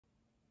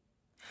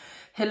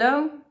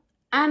Hello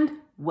and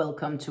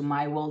welcome to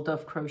my world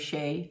of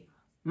crochet.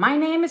 My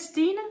name is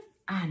Dina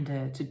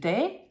and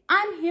today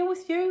I'm here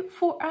with you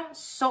for a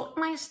Sort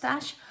My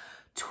Stash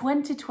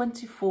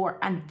 2024,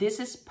 and this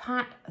is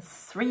part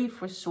 3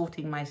 for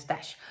sorting my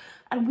stash,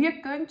 and we are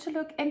going to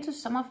look into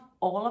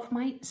all of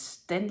my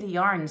Stenli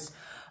yarns.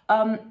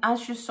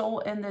 As you saw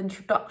in the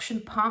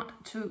introduction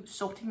part to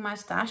sorting my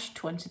stash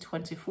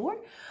 2024,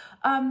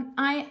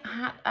 I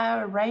had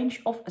a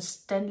range of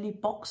Stenli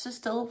boxes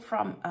still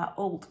from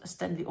old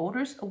Stenli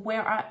orders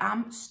where I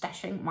am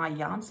stashing my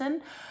yarns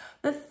in.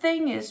 The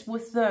thing is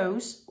with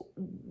those,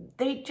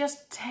 they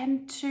just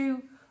tend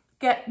to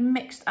get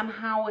mixed on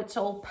how it's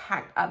all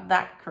packed at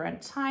that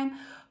current time,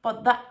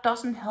 but that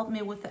doesn't help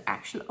me with the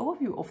actual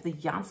overview of the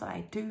yarns that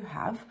I do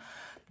have.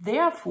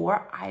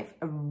 Therefore, I've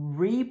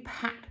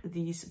repacked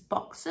these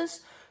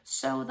boxes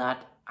so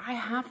that I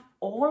have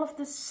all of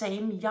the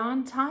same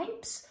yarn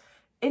types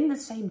in the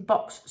same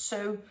box.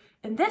 So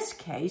in this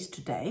case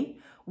today,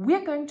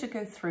 we're going to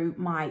go through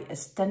my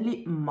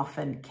Stenli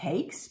muffin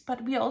cakes,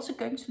 but we're also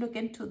going to look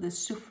into the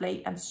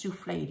souffle and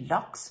souffle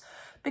locks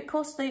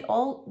because they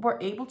all were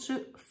able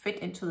to fit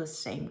into the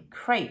same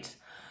crate.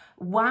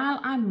 While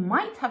I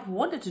might have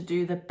wanted to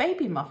do the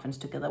baby muffins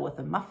together with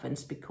the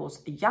muffins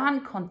because the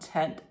yarn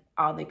content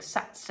are the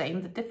exact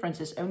same, the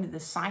difference is only the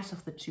size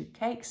of the two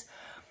cakes.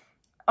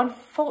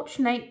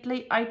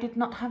 Unfortunately, I did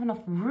not have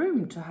enough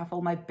room to have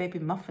all my baby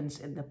muffins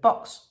in the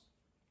box,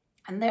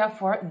 and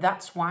therefore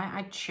that's why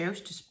I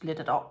chose to split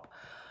it up.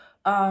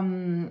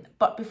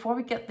 But before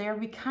we get there,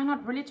 we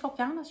cannot really talk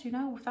yarn, as you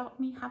know, without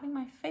me having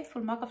my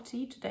faithful mug of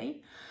tea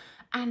today.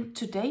 And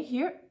today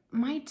here,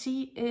 my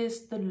tea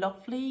is the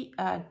lovely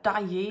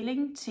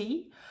Darjeeling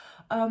tea.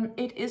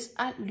 It is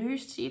a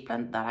loose tea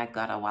blend that I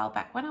got a while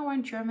back when I was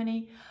in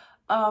Germany.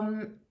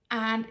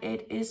 And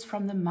it is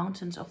from the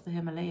mountains of the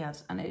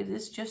Himalayas. And it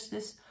is just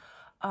this,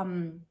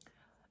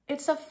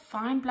 it's a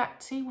fine black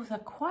tea with a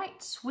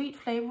quite sweet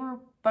flavor,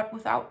 but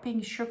without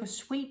being sugar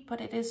sweet. But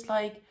it is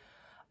like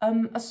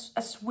a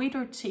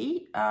sweeter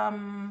tea.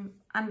 And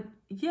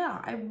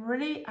yeah, I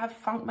really have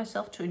found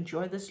myself to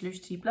enjoy this loose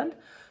tea blend.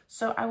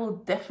 So I will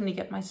definitely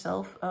get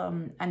myself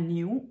a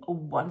new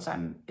once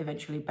I'm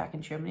eventually back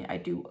in Germany. I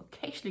do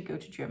occasionally go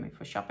to Germany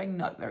for shopping,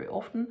 not very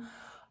often.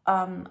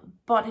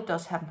 But it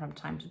does happen from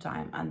time to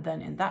time, and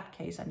then in that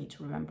case I need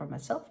to remember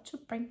myself to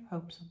bring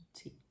home some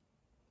tea.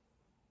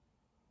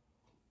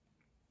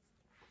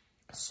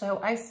 So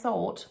I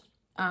thought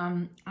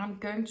I'm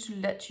going to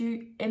let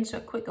you into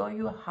a quick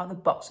overview of how the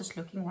box is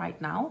looking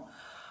right now.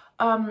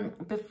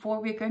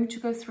 Before we're going to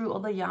go through all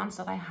the yarns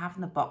that I have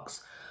in the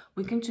box,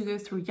 we're going to go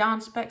through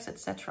yarn specs,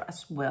 etc.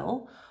 as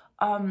well.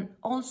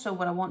 Also,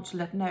 what I want to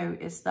let know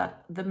is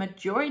that the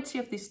majority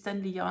of these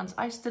Stenli yarns,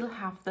 I still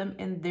have them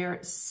in their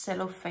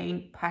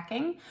cellophane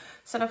packing.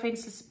 Cellophane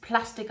is this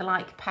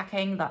plastic-like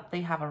packing that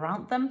they have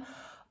around them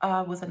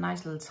with a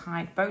nice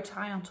little bow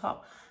tie on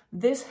top.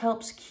 This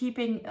helps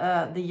keeping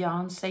the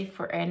yarn safe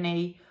for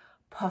any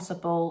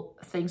possible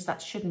things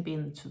that shouldn't be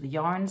into the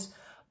yarns,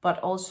 but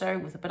also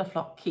with a bit of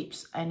luck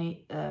keeps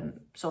any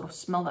sort of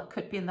smell that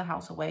could be in the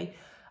house away.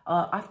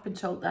 I've been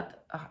told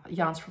that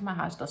yarns from my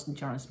house doesn't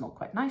generally smell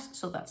quite nice,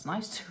 so that's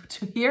nice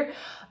to hear.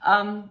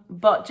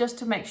 But just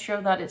to make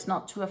sure that it's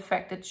not too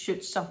affected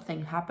should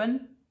something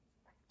happen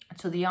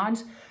to the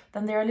yarns,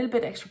 then they're a little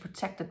bit extra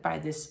protected by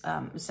this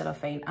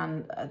cellophane,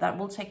 and that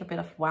will take a bit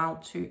of while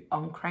to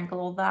uncrankle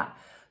all that.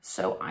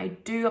 So I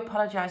do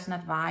apologize in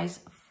advance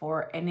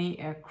for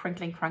any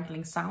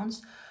crinkling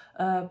sounds,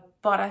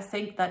 but I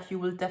think that you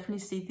will definitely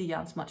see the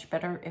yarns much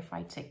better if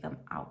I take them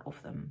out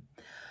of them.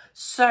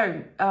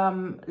 So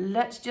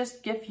let's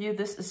just give you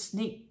this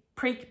sneak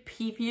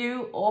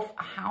preview of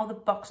how the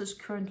box is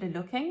currently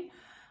looking,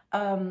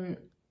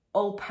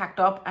 all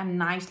packed up and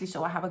nicely,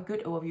 so I have a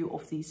good overview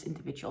of these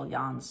individual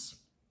yarns.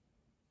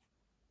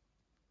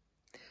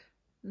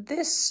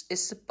 This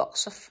is the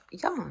box of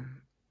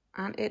yarn,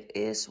 and it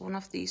is one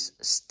of these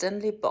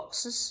Stenli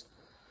boxes,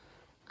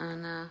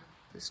 and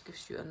this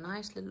gives you a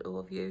nice little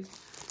overview.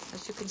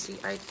 As you can see,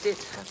 I did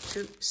have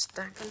to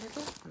stack a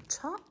little on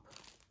top.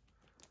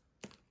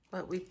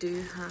 But we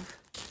do have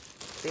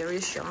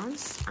various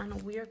yarns,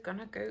 and we are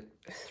gonna go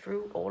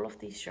through all of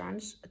these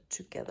yarns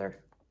together.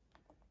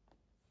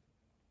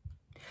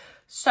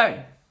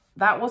 So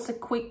that was a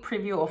quick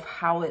preview of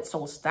how it's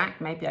all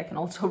stacked. Maybe I can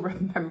also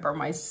remember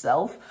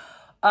myself.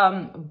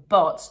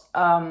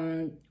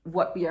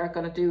 What we are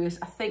gonna do is,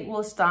 I think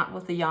we'll start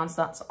with the yarns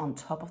that's on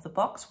top of the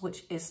box,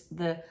 which is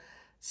the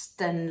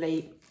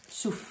Stenli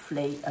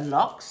souffle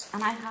locks,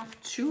 and I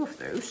have 2 of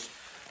those.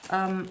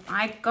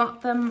 I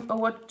got them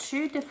over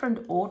 2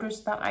 different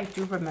orders that I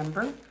do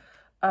remember,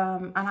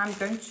 and I'm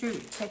going to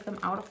take them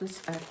out of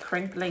this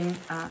crinkling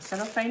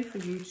cellophane for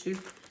you to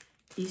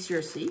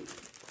easier see.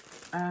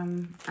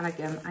 And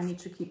again, I need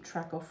to keep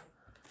track of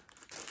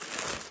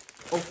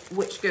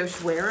which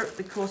goes where,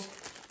 because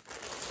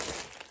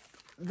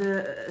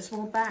the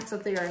small bags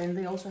that they are in,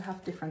 they also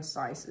have different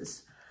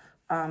sizes.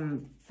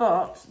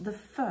 But the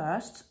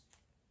first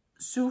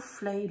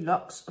Souffle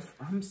locks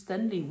from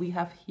Stenli we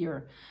have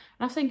here.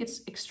 And I think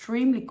it's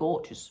extremely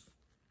gorgeous.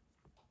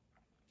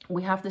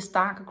 We have this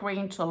darker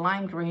green to a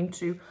lime green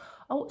to,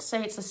 I would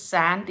say it's a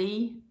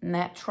sandy,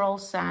 natural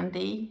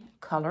sandy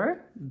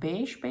color.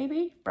 Beige,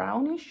 maybe,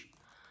 brownish.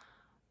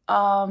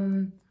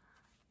 And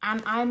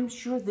I'm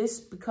sure this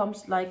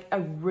becomes like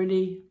a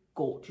really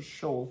gorgeous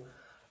shawl.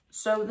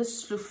 So the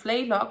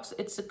Souffle locks,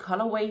 it's a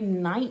colorway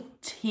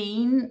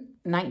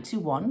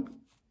 1991,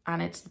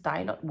 and it's the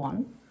Dialot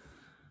 1.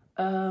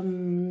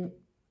 And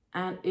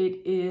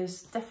it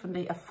is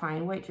definitely a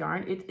fine weight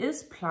yarn. It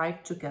is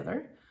plied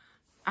together,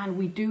 and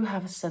we do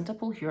have a center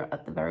pull here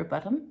at the very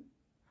bottom.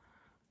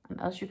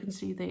 And as you can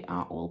see, they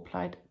are all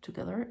plied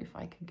together, if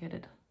I can get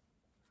it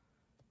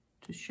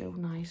to show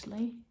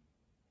nicely.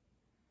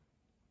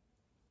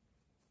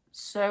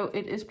 So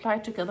it is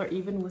plied together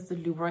even with the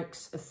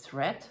lurex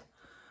thread.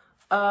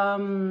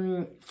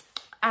 And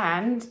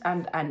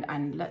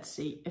let's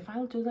see, if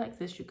I'll do like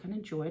this, you can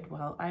enjoy it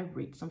while I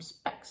read some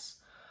specs.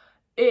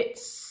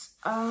 It's,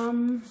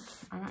 I'm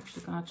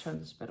actually gonna turn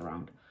this bit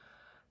around.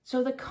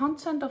 So the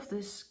content of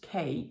this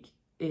cake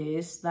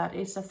is that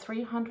it's a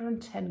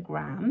 310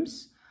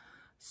 grams.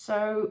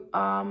 So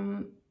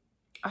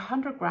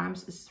 100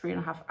 grams is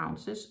 3.5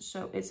 ounces.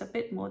 So it's a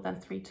bit more than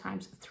 3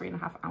 times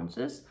 3.5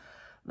 ounces.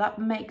 That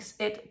makes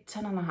it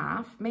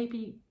 10.5,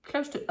 maybe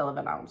close to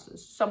 11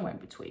 ounces, somewhere in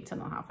between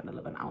 10.5 and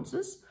 11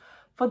 ounces.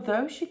 For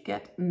those, you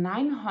get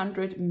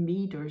 900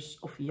 meters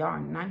of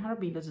yarn.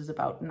 900 meters is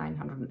about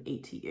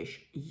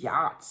 980-ish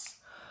yards.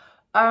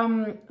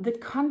 The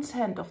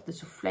content of the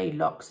Souffle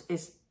locks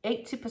is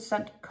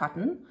 80%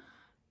 cotton,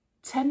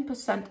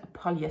 10%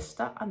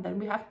 polyester, and then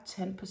we have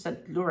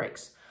 10%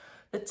 lurex.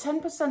 The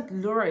 10%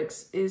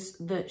 lurex is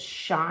the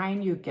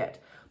shine you get.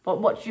 But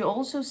what you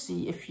also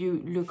see, if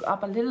you look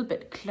up a little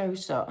bit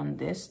closer on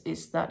this,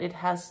 is that it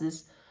has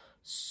this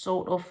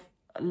sort of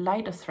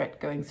lighter thread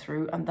going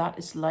through, and that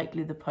is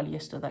likely the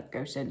polyester that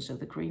goes in. So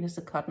the green is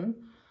the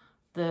cotton,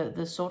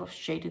 the sort of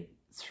shaded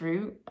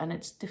through, and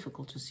it's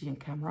difficult to see in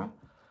camera.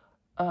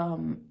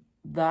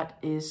 That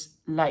is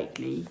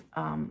likely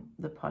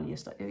the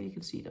polyester. Oh, you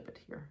can see it a bit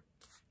here.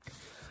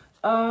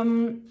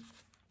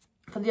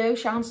 For the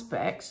ocean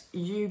specs,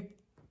 you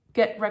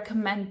get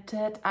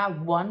recommended a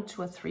 1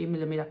 to 3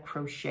 millimeter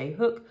crochet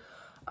hook.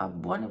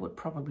 1, it would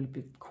probably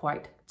be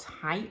quite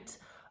tight.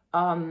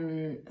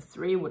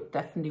 3 would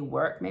definitely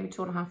work, maybe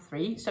 2.5,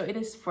 3. So it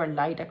is for a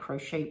lighter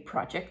crochet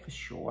project for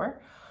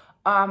sure.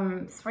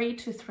 3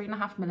 to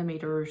 3.5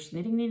 millimeters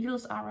knitting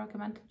needles are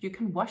recommended. You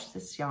can wash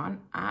this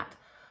yarn at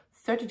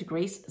 30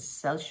 degrees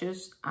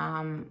Celsius.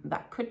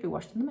 That could be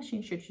washed in the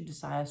machine should you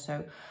desire.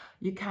 So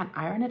you can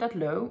iron it at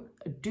low.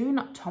 Do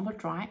not tumble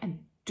dry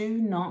and do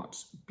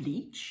not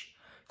bleach.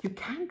 You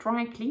can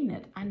dry clean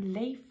it and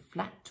lay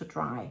flat to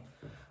dry.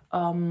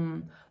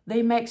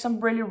 They make some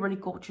really, really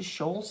gorgeous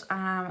shawls,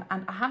 and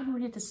I haven't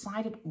really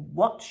decided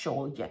what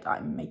shawl yet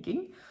I'm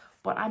making,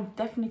 but I'm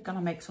definitely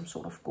gonna make some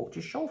sort of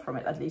gorgeous shawl from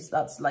it. At least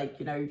that's like,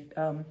 you know,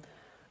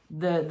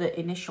 the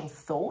initial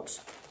thought.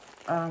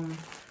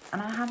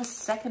 And I have a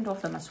second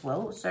of them as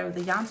well. So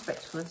the yarn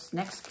specs for this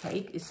next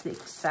cake is the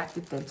exact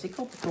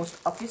identical, because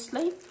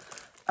obviously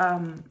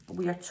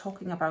we are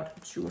talking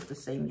about 2 of the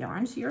same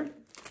yarns here.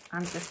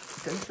 I'm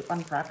just going to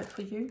unwrap it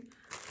for you.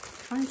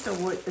 Trying to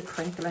avoid the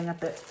crinkling a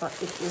bit, but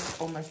it is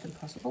almost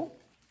impossible.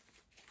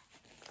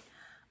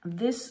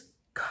 This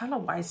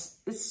color-wise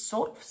is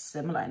sort of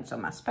similar in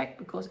some aspect,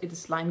 because it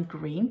is lime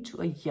green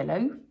to a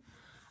yellow.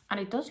 And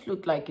it does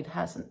look like it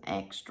has an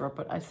extra,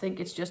 but I think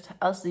it's just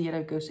as the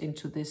yellow goes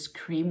into this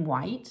cream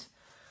white.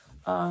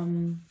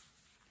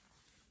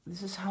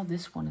 This is how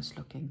this one is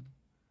looking.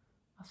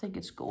 I think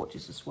it's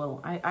gorgeous as well.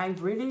 I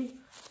really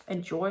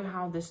enjoy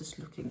how this is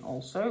looking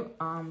also.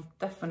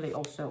 Definitely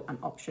also an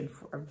option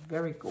for a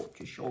very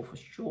gorgeous shawl for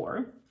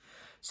sure.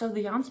 So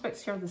the yarn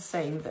specs here are the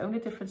same. The only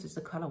difference is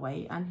the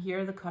colorway. And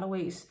here the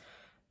colorway is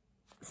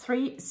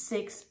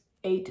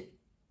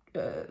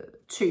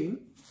 3682,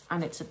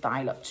 and it's a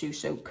Dialot 2.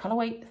 So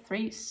colorway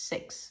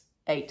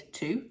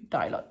 3682,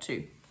 Dialot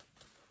 2.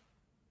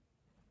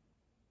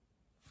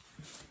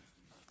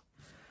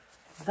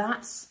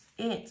 That's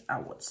it, I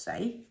would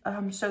say.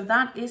 So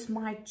that is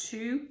my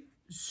 2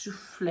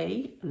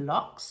 Souffle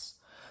locks.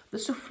 The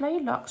Souffle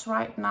locks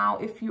right now,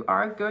 if you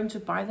are going to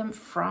buy them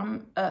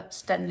from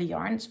Stenli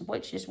Yarns,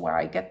 which is where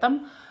I get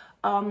them,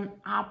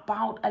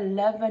 about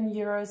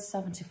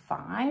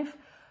 €11.75.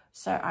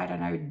 So I don't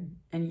know,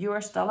 in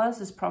US dollars,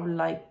 it's probably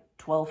like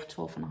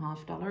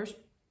 $12.5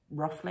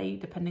 roughly,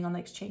 depending on the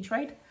exchange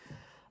rate.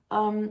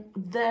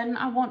 Then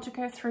I want to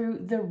go through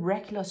the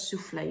regular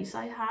souffles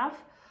I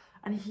have.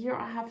 And here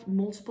I have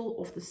multiple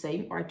of the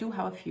same, or I do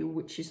have a few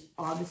which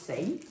are the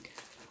same.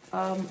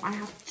 I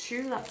have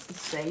 2 that's the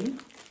same,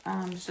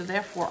 so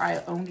therefore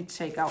I only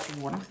take out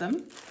one of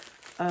them.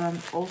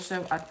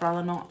 Also, I'd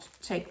rather not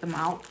take them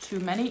out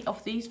too many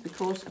of these,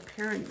 because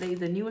apparently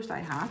the newest I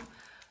have,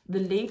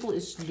 the label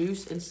is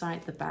loose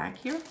inside the bag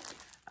here,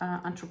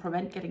 and to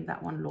prevent getting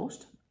that one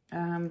lost.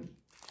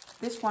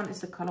 This one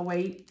is the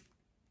colorway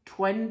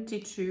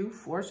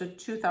 22.4, so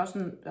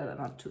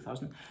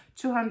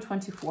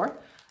 224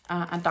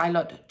 and dye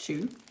lot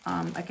 2.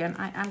 Again,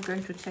 I am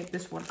going to take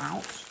this one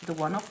out, the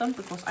one of them,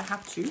 because I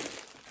have two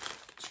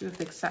of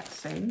the exact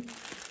same.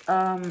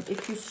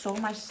 If you saw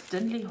my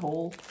Stenli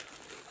haul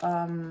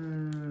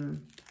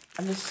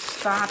at the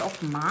start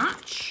of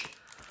March,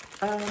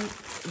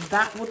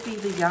 that would be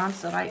the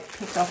yarns that I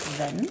picked up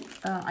then.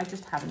 I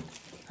just haven't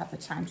had the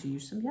time to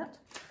use them yet.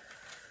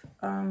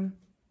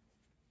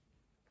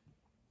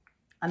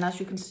 And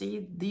as you can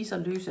see, these are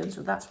loose ends,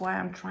 so that's why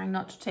I'm trying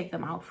not to take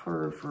them out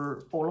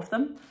for all of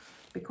them,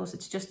 because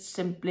it's just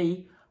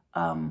simply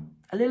a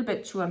little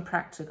bit too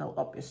unpractical,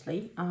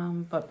 obviously.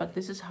 But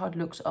this is how it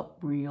looks up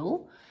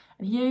real.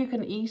 And here you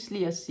can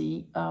easily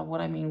see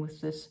what I mean with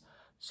this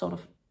sort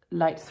of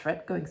light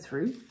thread going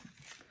through.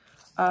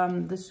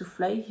 The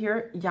Souffle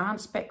here, yarn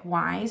spec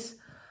wise,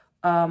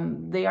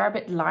 they are a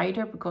bit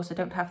lighter because they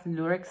don't have the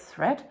lurex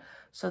thread.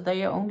 So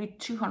they are only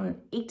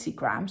 280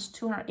 grams.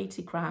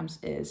 280 grams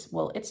is,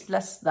 well, it's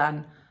less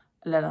than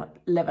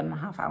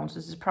 11.5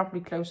 ounces. It's probably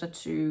closer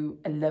to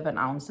 11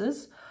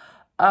 ounces.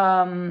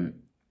 Oh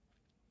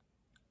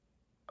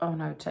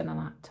no, 10 and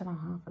a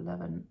half,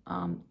 11.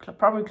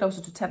 Probably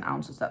closer to 10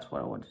 ounces. That's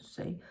what I wanted to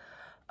say.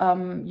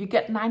 You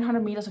get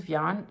 900 meters of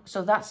yarn.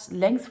 So that's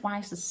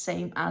lengthwise the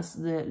same as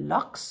the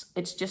Lux.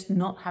 It's just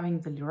not having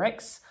the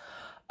lurex.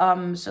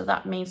 So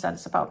that means that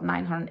it's about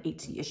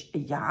 980-ish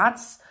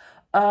yards.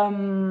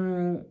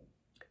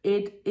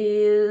 It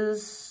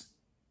is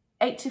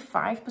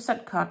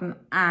 85% cotton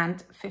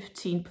and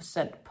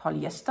 15%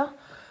 polyester.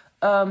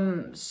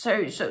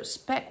 So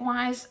spec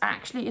wise,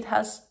 actually it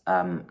has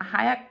a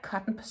higher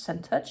cotton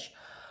percentage,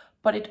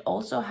 but it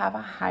also have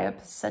a higher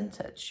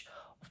percentage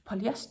of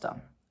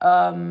polyester.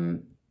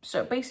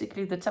 So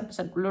basically the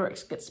 10%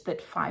 lurex gets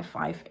split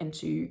 5-5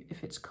 into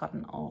if it's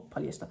cotton or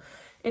polyester.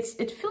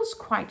 It feels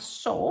quite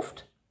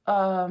soft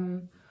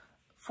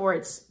for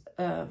its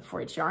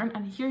yarn,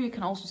 and here you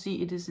can also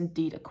see it is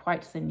indeed a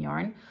quite thin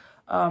yarn.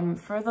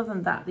 Further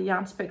than that, the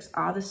yarn specs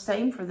are the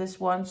same for this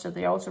one, so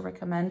they also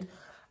recommend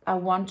a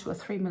 1 to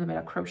 3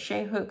 millimeter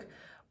crochet hook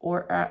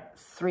or a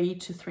 3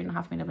 to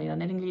 3.5 millimeter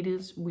knitting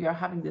needles. We are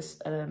having this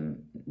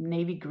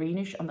navy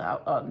greenish on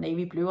the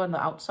navy blue on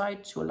the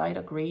outside to a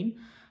lighter green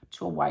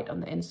to a white on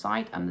the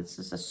inside, and this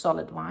is a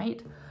solid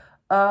white.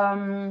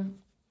 And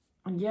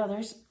yeah,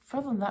 there's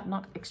further than that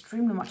not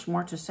extremely much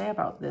more to say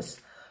about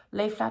this.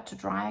 Lay flat to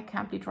dry,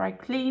 can be dry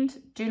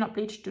cleaned, do not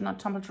bleach, do not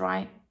tumble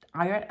dry,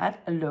 iron at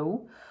a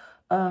low,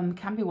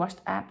 can be washed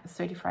at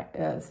 30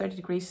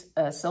 degrees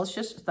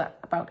Celsius, that's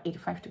about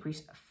 85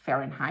 degrees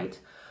Fahrenheit.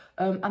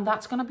 And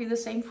that's going to be the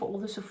same for all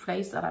the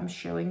soufflés that I'm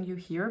showing you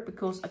here,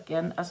 because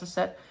again, as I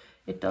said,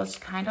 it does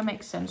kind of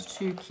make sense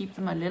to keep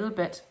them a little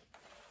bit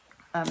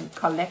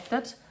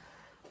collected.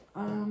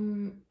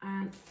 And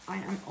I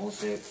am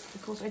also,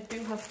 because I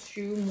do have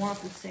 2 more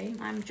of the same,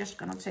 I'm just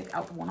gonna take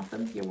out one of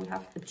them. Here we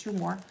have 2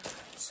 more,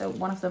 so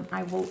one of them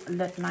I will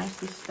let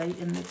nicely stay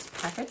in its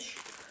package.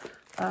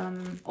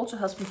 Also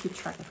helps me keep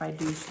track if I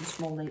lose some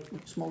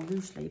small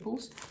loose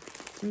labels.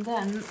 And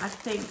then I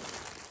think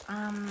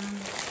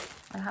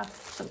I have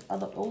some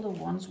other older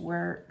ones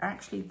where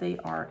actually they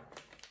are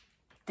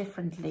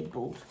different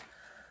labeled.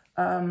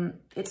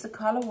 It's the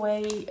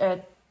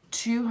colorway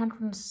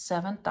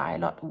 207 dye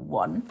lot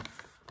 1.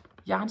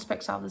 Yarn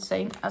specs are the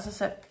same. As I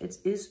said, it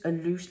is a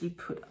loosely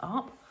put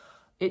up.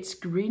 It's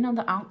green on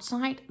the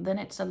outside, then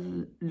it's a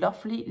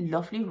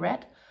lovely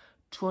red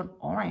to an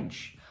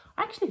orange.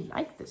 I actually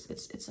like this.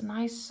 It's a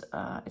nice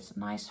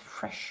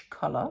fresh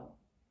color.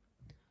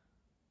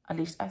 At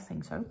least I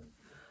think so.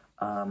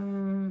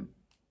 And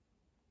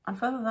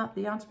further than that,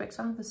 the yarn specs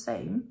are the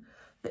same.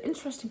 The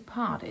interesting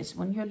part is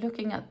when you're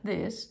looking at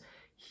this,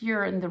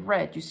 here in the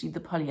red you see the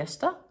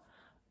polyester,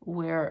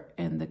 where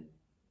in the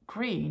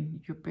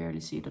green you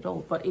barely see it at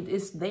all, but it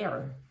is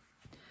there.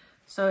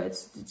 So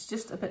it's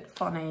just a bit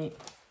funny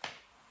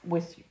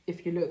with,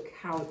 if you look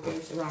how it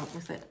goes around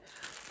with it.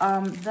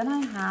 Then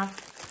I have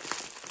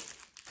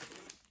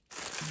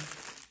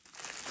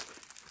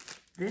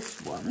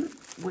this one,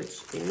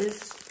 which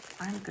is,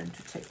 I'm going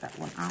to take that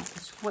one out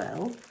as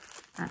well.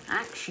 And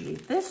actually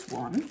this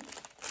one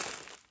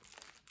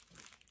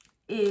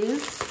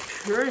is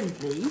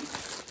currently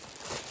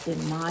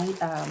in my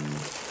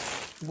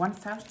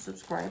 1,000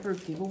 subscriber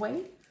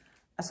giveaway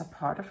as a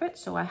part of it.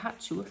 So I had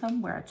 2 of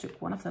them where I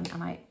took one of them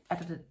and I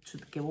added it to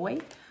the giveaway.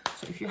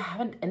 So if you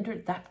haven't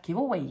entered that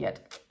giveaway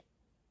yet,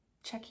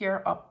 check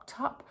here up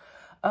top.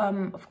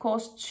 Of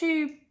course,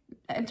 to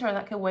enter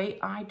that giveaway,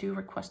 I do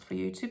request for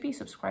you to be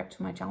subscribed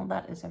to my channel.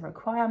 That is a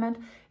requirement.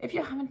 If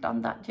you haven't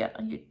done that yet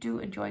and you do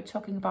enjoy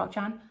talking about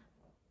yarn,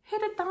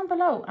 hit it down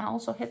below and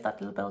also hit that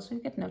little bell so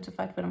you get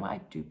notified whenever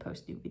I do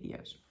post new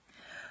videos.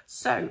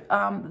 So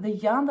the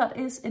yarn that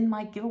is in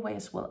my giveaway,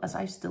 as well as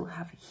I still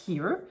have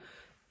here,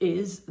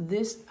 is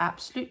this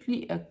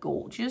absolutely a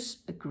gorgeous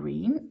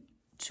green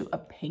to a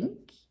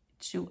pink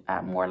to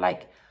a more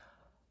like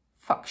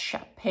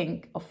fuchsia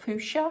pink or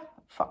fuchsia.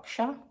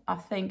 I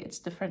think it's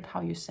different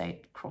how you say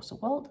it across the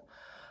world.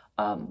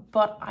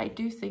 But I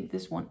do think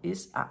this one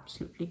is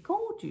absolutely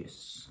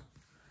gorgeous.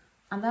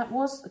 And that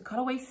was the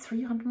colorway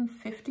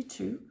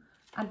 352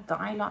 and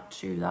dye lot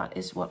 2. That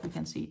is what we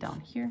can see down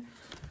here.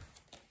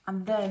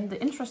 And then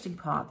the interesting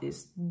part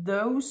is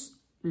those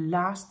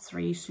last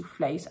 3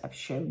 soufflés I've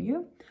shown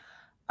you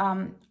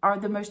are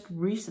the most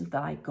recent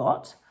that I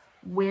got.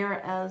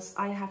 Whereas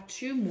I have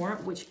 2 more,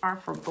 which are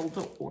for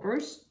older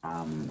orders,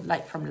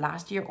 like from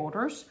last year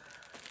orders.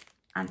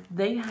 And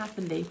they have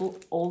the label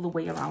all the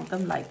way around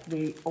them, like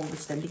all the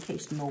Stenli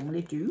cakes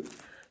normally do.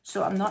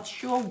 So I'm not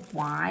sure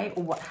why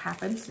or what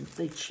happened since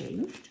they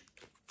changed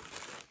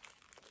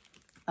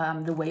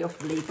the way of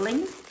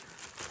labeling.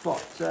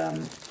 But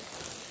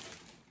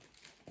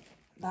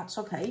that's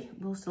okay.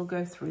 We'll still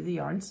go through the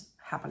yarns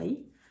happily.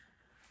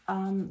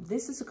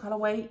 This is a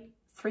colorway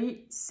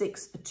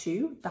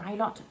 362, dye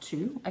lot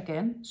 2,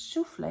 again,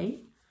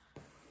 souffle.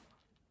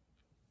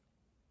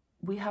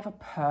 We have a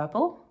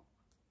purple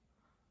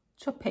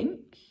to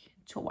pink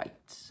to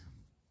white.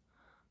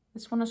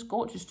 This one is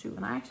gorgeous too.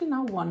 And I actually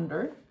now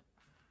wonder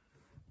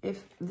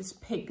if this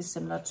pink is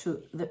similar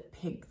to the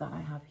pink that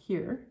I have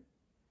here.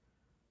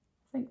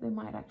 I think they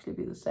might actually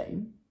be the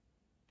same.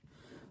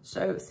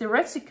 So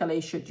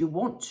theoretically, should you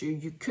want to,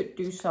 you could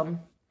do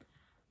some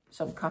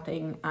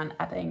cutting and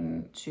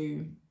adding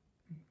to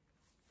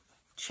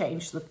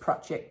change the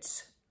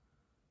project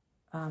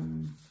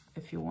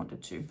if you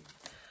wanted to.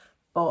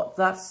 But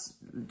that's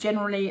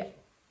generally,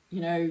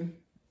 you know,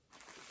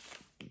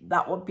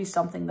 that would be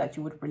something that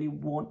you would really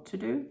want to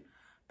do,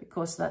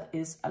 because that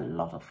is a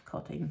lot of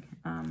cutting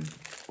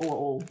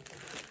overall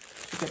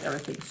to get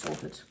everything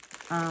sorted.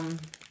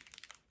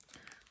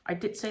 I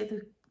did say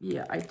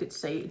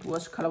it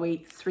was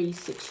colorway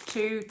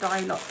 362,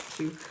 dye lot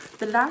 2.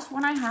 The last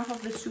one I have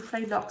of the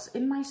souffle locks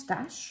in my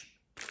stash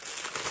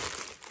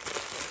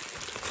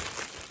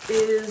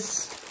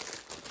is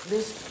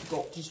this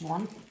gorgeous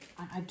one.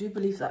 And I do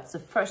believe that's the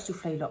first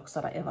souffle locks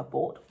that I ever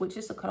bought, which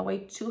is the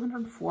colorway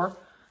 204,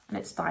 and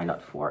it's dye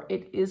lot 4.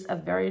 It is a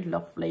very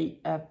lovely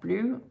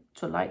blue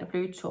to lighter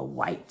blue to a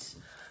white.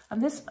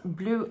 And this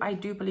blue, I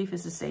do believe,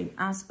 is the same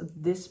as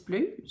this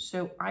blue.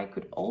 So I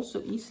could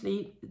also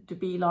easily to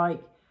be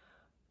like,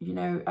 you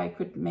know, I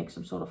could make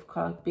some sort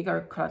of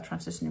bigger color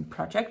transitioning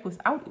project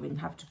without even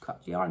have to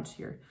cut the yarns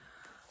here.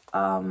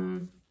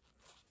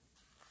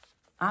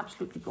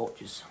 Absolutely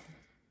gorgeous,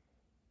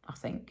 I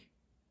think.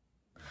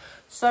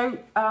 So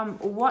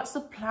what's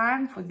the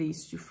plan for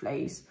these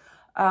soufflés?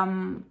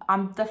 I'm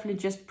definitely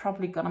just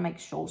probably gonna make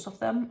shawls of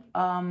them.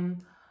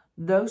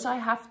 Those I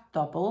have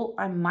double,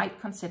 I might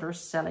consider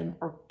selling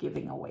or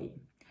giving away.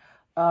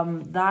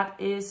 That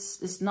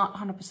is not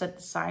 100%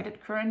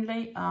 decided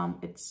currently.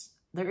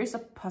 There is a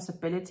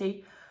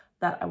possibility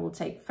that I will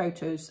take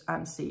photos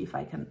and see if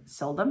I can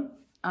sell them.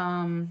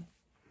 And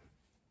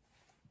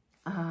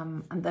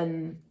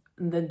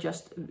then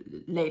just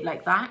lay it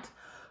like that,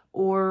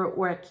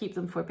 or keep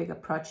them for a bigger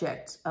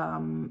project.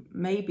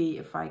 Maybe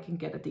if I can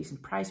get a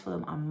decent price for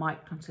them, I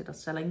might consider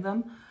selling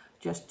them,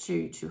 just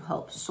to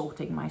help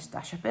sorting my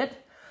stash a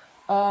bit.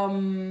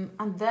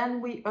 And then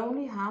we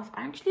only have,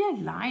 actually I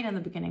lied in the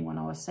beginning when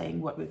I was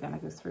saying what we're gonna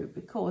go through,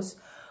 because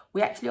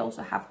we actually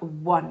also have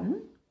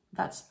one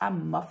that's a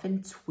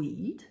muffin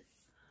tweed,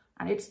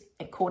 and it's,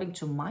 according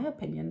to my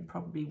opinion,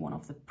 probably one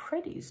of the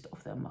prettiest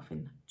of their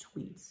muffin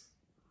tweeds.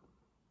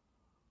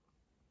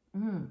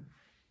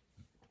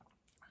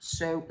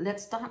 So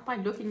let's start by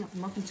looking at the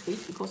muffin tweed,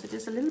 because it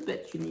is a little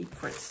bit unique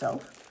for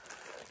itself.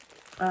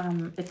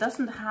 It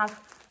doesn't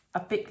have a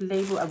big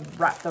label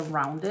wrapped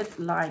around it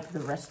like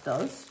the rest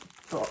does,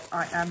 but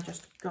I am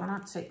just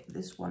gonna take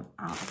this one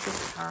out of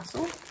this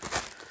parcel,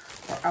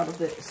 or out of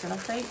the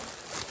cellophane,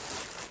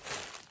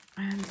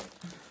 and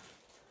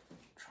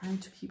trying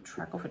to keep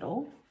track of it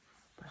all.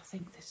 But I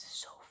think this is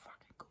so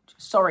fucking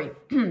gorgeous. Sorry,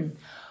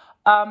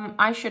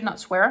 I should not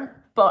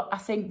swear, but I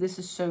think this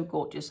is so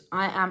gorgeous.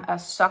 I am a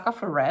sucker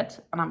for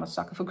red, and I'm a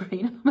sucker for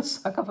green, I'm a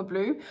sucker for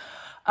blue,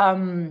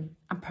 and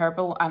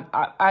purple, and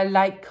I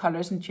like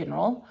colors in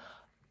general.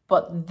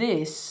 But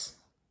this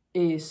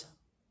is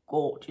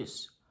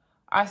gorgeous.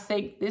 I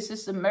think this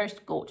is the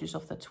most gorgeous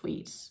of the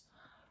tweeds.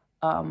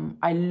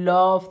 I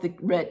love the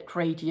red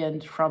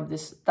gradient from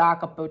this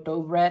darker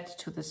Bordeaux red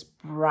to this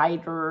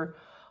brighter,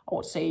 I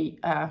would say,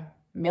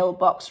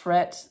 mailbox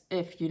red,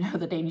 if you know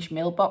the Danish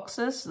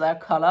mailboxes, their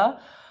color,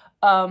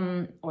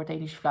 or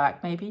Danish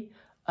flag maybe.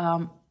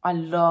 I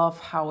love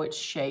how it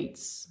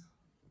shades.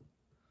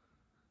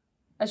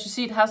 As you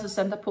see, it has a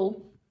center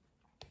pull.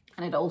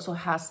 And it also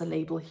has the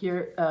label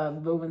here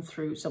woven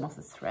through some of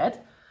the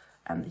thread.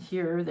 And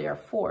here,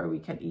 therefore, we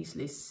can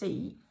easily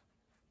see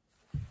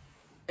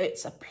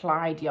it's a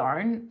plied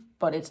yarn,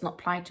 but it's not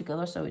plied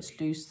together. So it's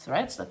loose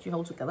threads that you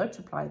hold together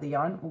to ply the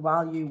yarn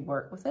while you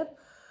work with it.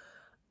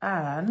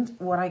 And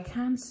what I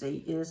can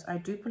see is, I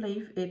do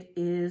believe it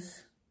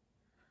is,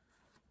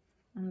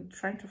 I'm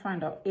trying to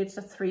find out, it's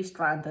a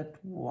 3-stranded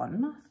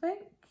one, I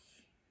think.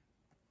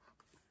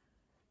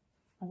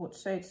 I would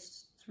say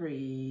it's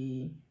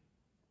 3...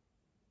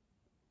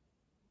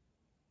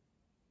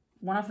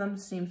 One of them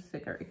seems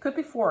thicker. It could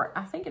be 4.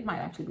 I think it might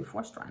actually be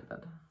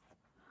 4-stranded.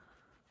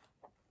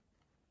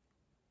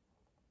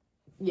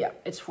 Yeah,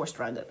 it's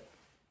 4-stranded.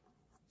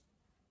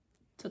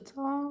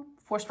 Ta-ta!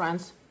 4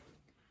 strands.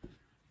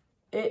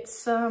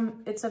 It's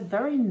a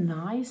very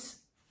nice,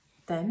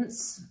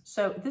 dense.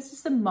 So this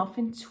is the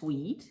Muffin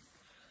Tweed.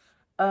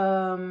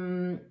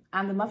 And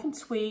the Muffin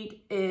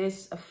Tweed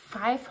is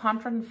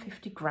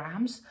 550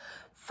 grams.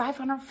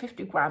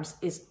 550 grams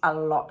is a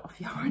lot of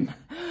yarn.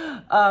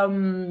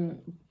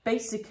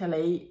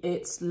 Basically,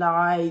 it's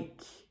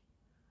like,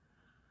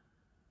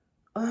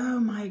 oh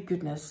my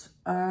goodness,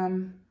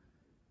 19,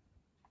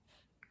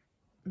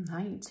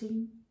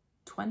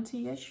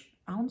 20-ish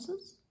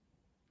ounces.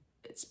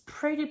 It's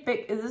pretty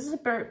big. This is a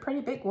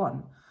pretty big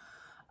one.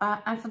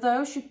 And for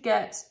those, you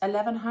get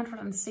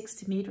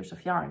 1160 meters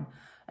of yarn.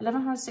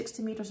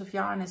 1160 meters of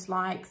yarn is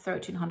like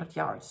 1300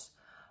 yards.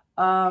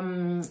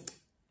 And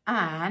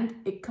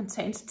it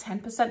contains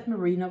 10%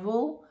 merino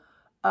wool,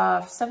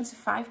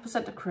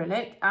 75%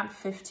 acrylic, and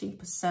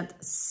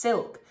 15%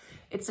 silk.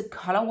 It's a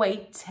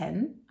colorway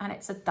 10, and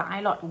it's a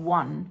dye lot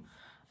 1.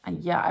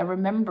 And yeah, I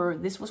remember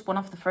this was one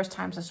of the first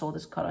times I saw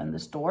this color in the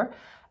store,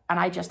 and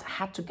I just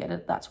had to get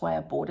it. That's why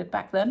I bought it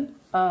back then.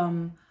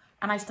 And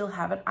I still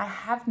have it. I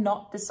have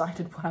not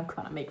decided what I'm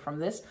gonna make from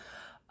this.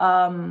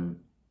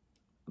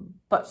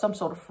 But some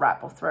sort of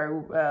wrap or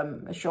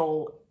throw, a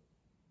shawl,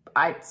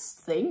 I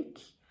think.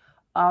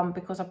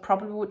 Because I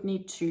probably would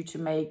need to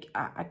make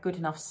a good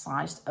enough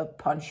sized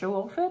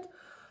poncho of it.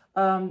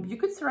 You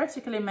could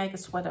theoretically make a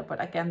sweater, but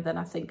again, then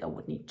I think I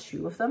would need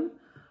 2 of them,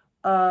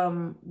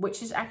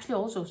 which is actually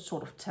also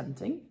sort of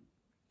tempting.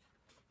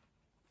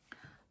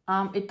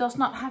 It does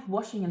not have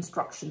washing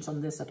instructions on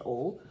this at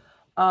all,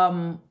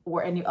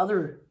 or any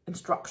other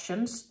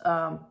instructions,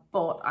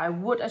 but I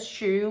would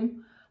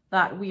assume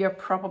that we are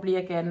probably,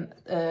 again,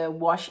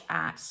 wash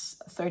at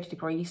 30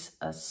 degrees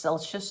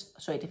Celsius,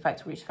 so 85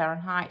 degrees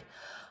Fahrenheit.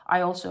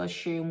 I also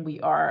assume we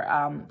are,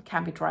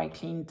 can be dry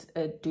cleaned,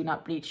 do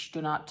not bleach,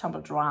 do not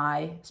tumble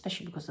dry,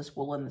 especially because there's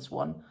wool in this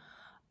one.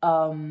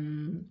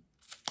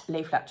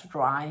 Lay flat to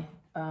dry.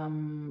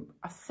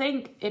 I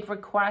think it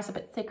requires a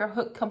bit thicker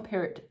hook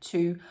compared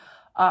to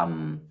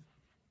the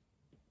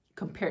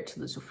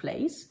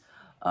souffles.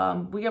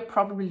 We are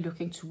probably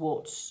looking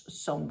towards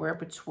somewhere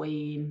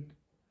between,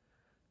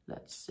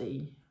 let's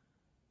see,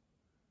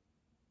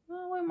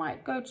 well, we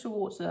might go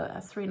towards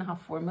a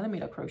 3.5-4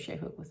 millimeter crochet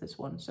hook with this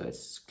one, so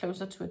it's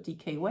closer to a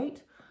DK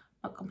weight.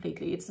 Not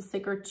completely, it's a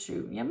thicker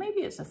 2. Yeah,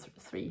 maybe it's a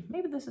 3.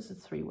 Maybe this is a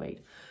 3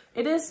 weight.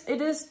 It is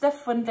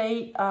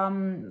definitely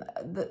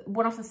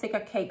one of the thicker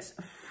cakes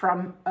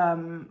from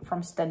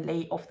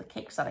Stenli, of the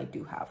cakes that I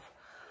do have,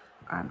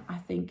 and I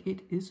think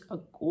it is a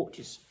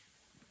gorgeous.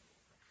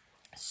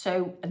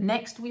 So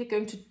next we are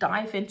going to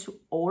dive into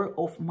all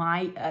of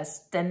my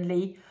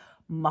Stenli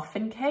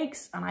muffin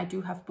cakes, and I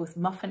do have both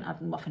muffin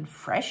and muffin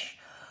fresh.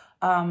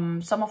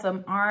 Some of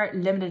them are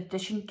limited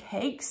edition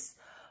cakes.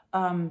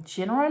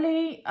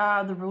 Generally,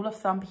 the rule of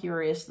thumb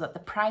here is that the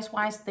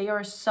price-wise, they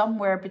are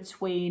somewhere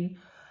between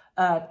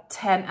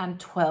 10 and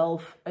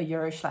 12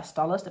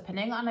 euros/dollars,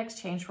 depending on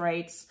exchange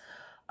rates.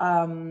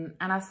 And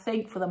I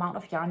think for the amount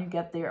of yarn you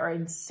get, they are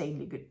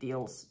insanely good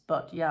deals.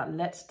 But yeah,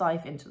 let's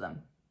dive into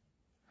them.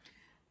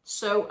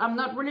 So I'm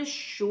not really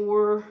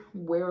sure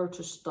where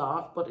to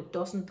start, but it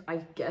doesn't,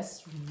 I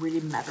guess,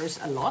 really matters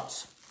a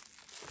lot.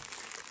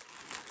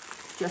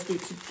 Just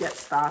need to get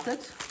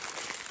started.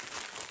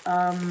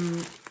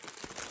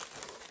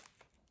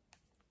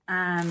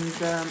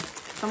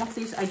 Some of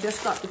these I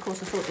just got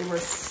because I thought they were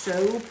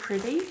so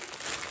pretty.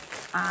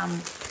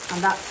 And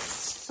that's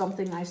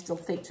something I still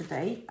think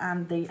today.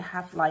 And they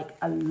have like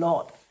a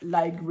lot,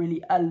 like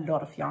really a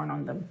lot of yarn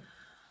on them.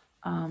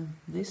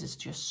 This is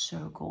just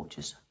so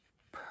gorgeous.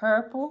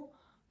 Purple,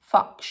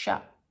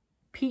 fuchsia,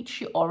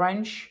 peachy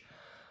orange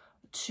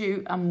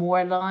to a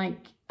more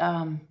like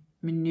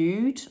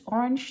nude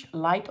orange,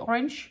 light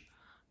orange,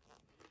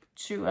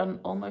 to an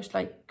almost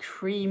like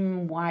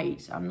cream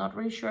white. I'm not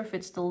really sure if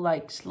it's still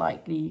like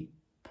slightly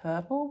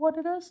purple what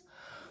it is,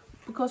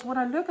 because when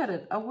I look at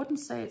it, I wouldn't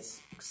say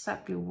it's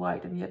exactly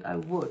white, and yet I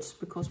would,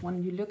 because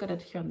when you look at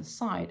it here on the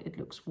side, it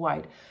looks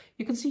white.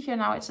 You can see here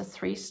now it's a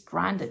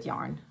 3-stranded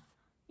yarn.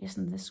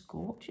 Isn't this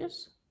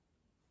gorgeous?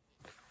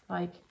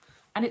 Like,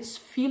 and it's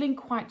feeling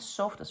quite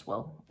soft as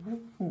well.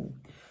 Ooh.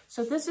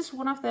 So this is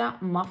one of their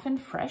Muffin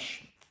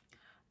Fresh,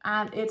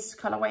 and it's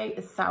colorway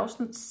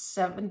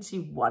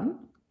 1071,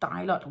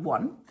 dye lot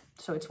 1.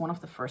 So it's one of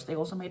the first they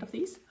also made of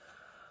these.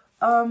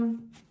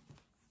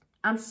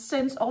 And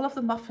since all of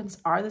the muffins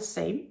are the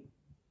same,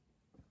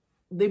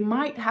 they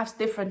might have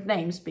different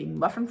names, being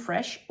Muffin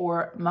Fresh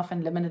or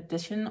Muffin Limited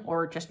Edition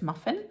or just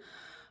Muffin.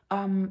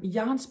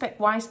 Yarn spec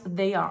wise,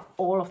 they are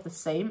all of the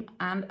same.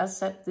 And as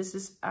said, this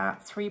is a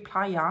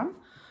 3-ply yarn.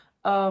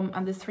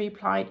 And the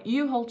 3-ply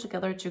you hold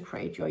together to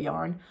create your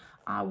yarn.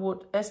 I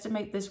would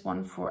estimate this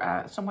one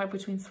for somewhere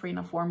between 3 and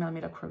a 4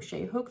 millimeter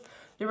crochet hook.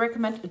 They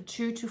recommend a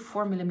 2 to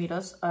 4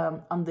 millimeters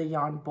on the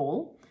yarn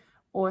ball,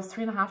 or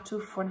 3.5 to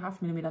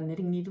 4.5 millimeter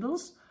knitting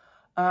needles.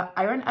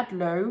 Iron at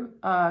low,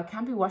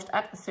 can be washed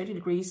at 30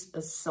 degrees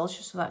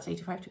Celsius, so that's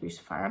 85 degrees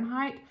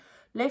Fahrenheit.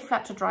 Lay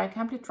flat to dry,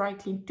 can be dry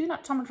clean. Do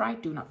not tumble dry,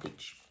 do not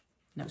bleach.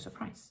 No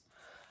surprise.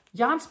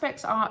 Yarn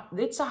specs are,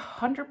 it's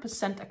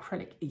 100%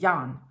 acrylic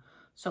yarn.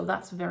 So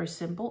that's very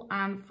simple.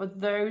 And for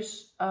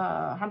those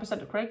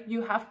 100% acrylic,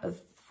 you have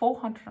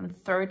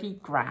 430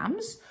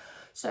 grams.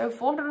 So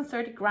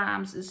 430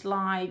 grams is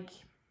like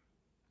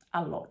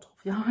a lot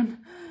of yarn.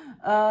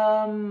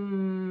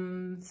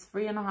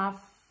 3.5,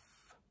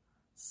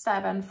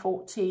 7,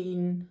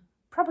 14,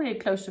 probably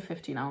close to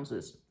 15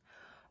 ounces.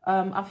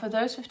 And for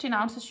those 15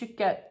 ounces, you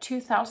get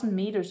 2,000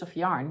 meters of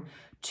yarn.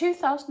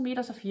 2,000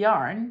 meters of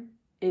yarn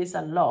is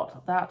a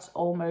lot. That's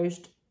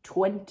almost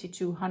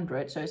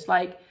 2,200. So it's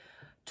like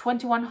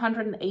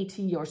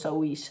 2,180 or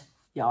so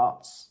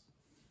yards.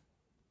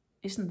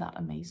 Isn't that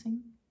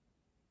amazing?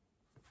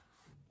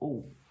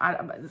 Oh,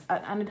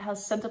 and it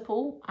has center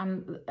pull,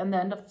 and the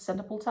end of the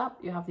center pull tab,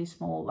 you have these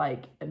small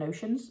like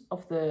notions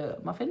of the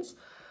muffins.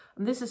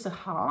 And this is a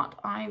heart.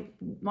 I'm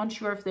not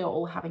sure if they're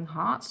all having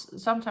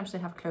hearts. Sometimes they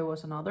have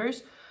clovers and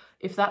others.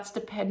 If that's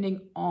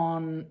depending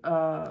on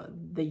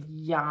the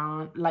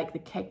yarn, like the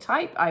cake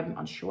type, I'm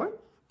unsure.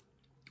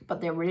 But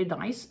they're really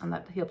nice, and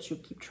that helps you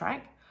keep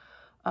track.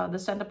 The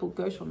center pull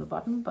goes from the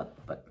bottom, but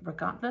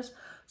regardless.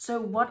 So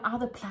what are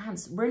the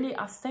plans? Really,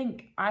 I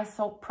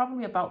thought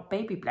probably about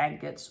baby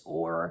blankets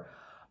or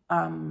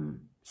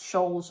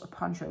shawls or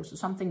ponchos or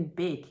something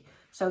big.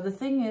 So the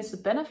thing is, the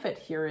benefit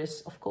here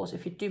is, of course,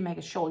 if you do make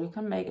a shawl, you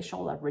can make a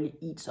shawl that really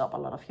eats up a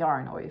lot of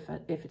yarn, or if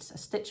it's a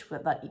stitch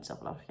that eats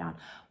up a lot of yarn,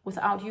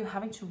 without you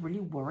having to really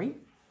worry,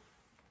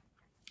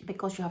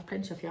 because you have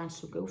plenty of yarns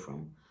to go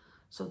from.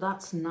 So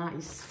that's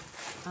nice.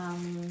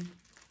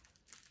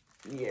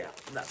 Yeah,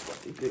 that's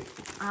what we do.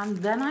 And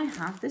then I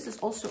have, this is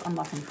also a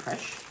Muffin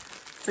Fresh.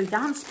 So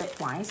yarn spec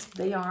wise,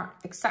 they are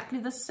exactly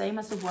the same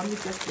as the one we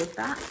just looked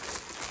at,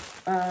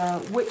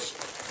 which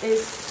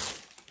is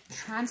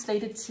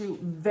translated to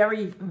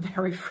very,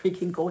 very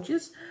freaking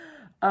gorgeous.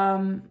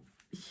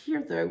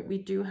 Here though, we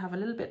do have a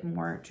little bit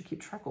more to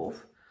keep track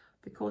of,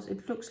 because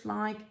it looks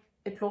like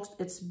it lost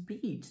its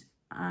bead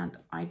and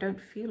I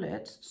don't feel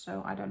it.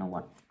 So I don't know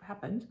what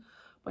happened,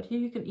 but here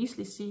you can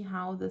easily see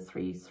how the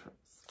three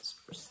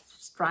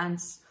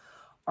strands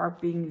are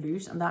being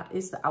loose, and that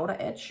is the outer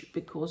edge,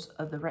 because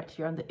the red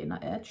here on the inner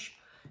edge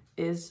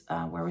is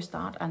where we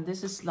start. And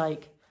this is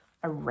like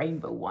a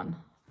rainbow one.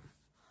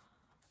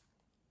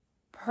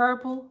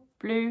 Purple,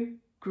 blue,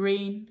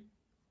 green,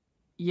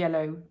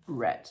 yellow,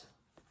 red.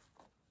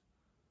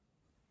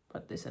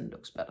 But this end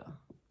looks better.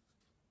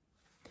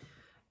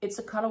 It's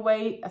a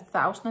colorway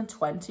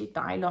 1020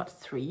 dye lot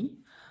 3.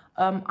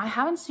 I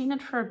haven't seen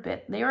it for a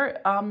bit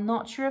there. I'm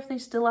not sure if they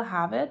still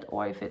have it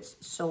or if it's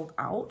sold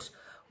out.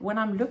 When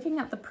I'm looking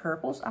at the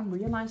purples, I'm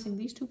realizing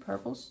these two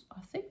purples,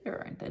 I think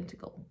they're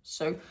identical.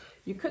 So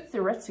you could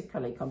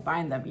theoretically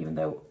combine them, even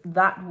though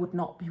that would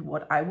not be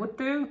what I would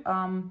do.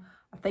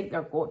 I think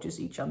they're gorgeous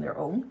each on their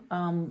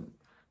own.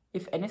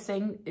 If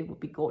anything, it would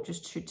be gorgeous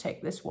to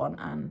take this one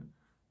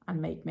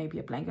and make maybe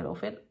a blanket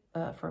of it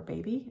for a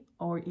baby,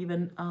 or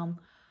even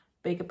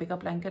bake a bigger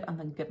blanket and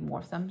then get more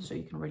of them, so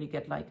you can really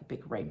get like a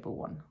big rainbow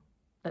one.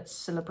 Let's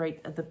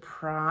celebrate the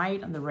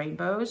pride and the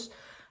rainbows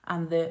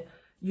and the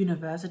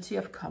university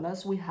of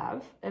colors we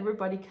have.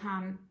 Everybody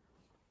can,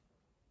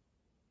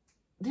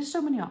 there's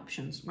so many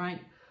options, right?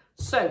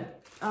 So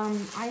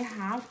I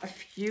have a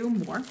few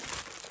more.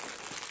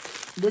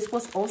 This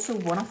was also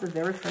one of the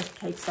very first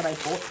cakes that I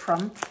bought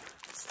from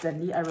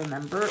Stenli, I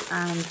remember,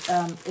 and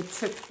it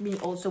took me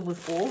also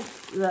with all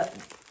the,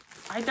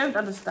 I don't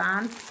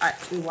understand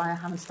actually why I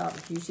haven't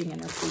started using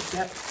any of these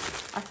yet.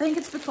 I think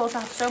it's because I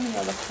have so many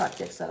other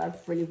projects that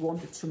I've really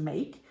wanted to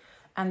make,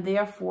 and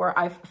therefore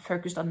I've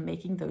focused on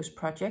making those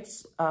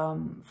projects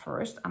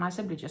first, and I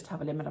simply just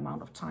have a limited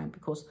amount of time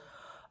because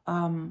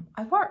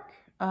I work.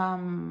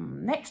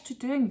 Next to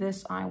doing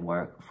this, I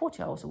work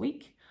 40 hours a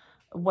week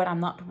when I'm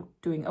not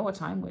doing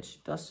overtime,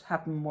 which does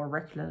happen more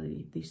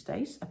regularly these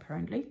days,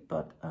 apparently,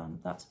 but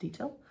that's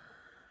detail.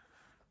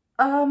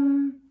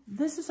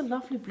 This is a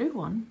lovely blue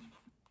one.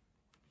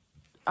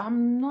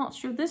 I'm not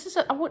sure. This is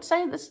I would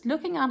say this,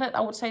 looking at it,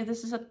 I would say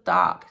this is a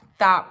dark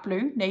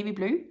blue, navy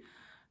blue,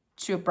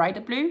 to a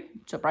brighter blue,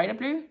 to a brighter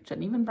blue, to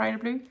an even brighter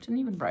blue, to an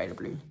even brighter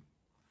blue.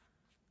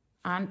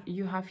 And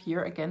you have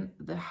here again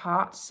the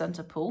heart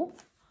center pull,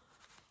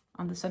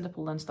 and the center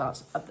pull then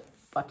starts at the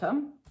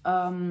bottom.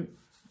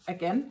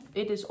 Again,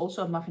 it is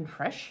also a Muffin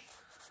Fresh.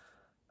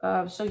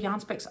 So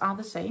yarn specs are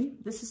the same.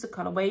 This is the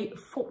colorway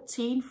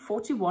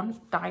 1441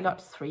 dye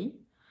lot 3.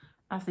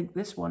 I think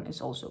this one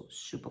is also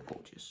super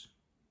gorgeous.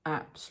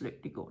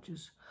 Absolutely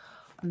gorgeous.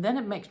 And then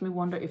it makes me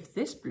wonder if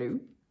this blue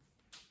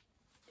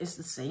is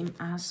the same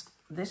as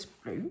this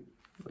blue,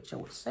 which I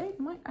would say it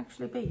might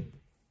actually be.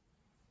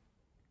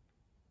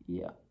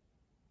 Yeah.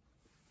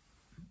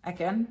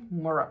 Again,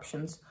 more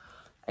options.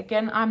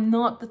 Again, I'm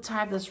not the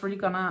type that's really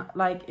gonna,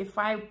 like, if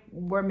I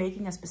were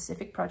making a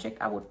specific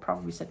project, I would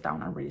probably sit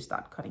down and really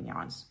start cutting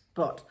yarns.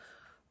 But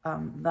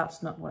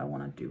that's not what I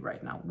want to do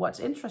right now. What's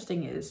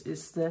interesting is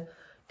the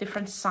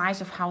different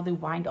size of how they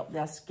wind up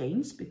their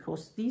skeins,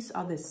 because these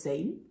are the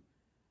same.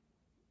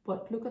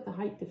 But look at the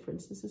height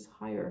difference. This is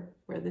higher,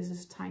 where this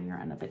is tinier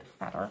and a bit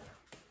fatter.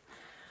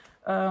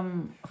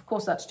 Of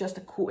course, that's just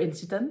a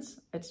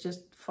coincidence. It's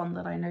just fun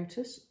that I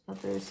notice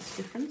that there is this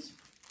difference.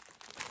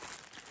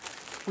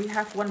 We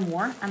have one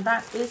more, and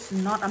that is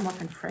not a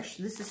muffin fresh.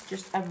 This is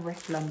just a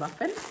regular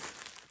muffin.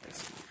 Let's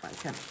see if I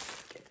can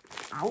get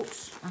it out.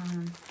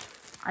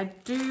 I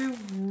do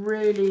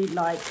really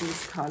like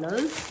these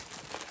colors.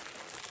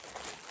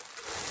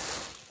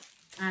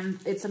 And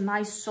it's a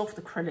nice soft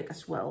acrylic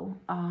as well,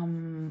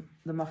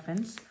 the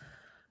muffins.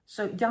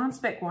 So yarn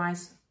spec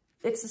wise,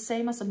 it's the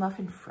same as a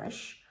muffin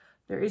fresh.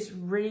 There is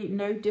really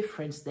no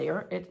difference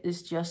there. It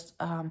is just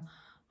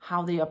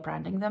how they are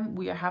branding them.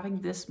 We are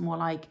having this more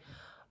like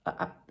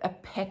a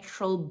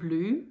petrol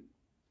blue,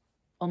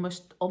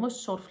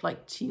 almost sort of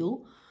like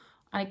teal.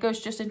 And it goes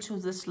just into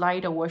this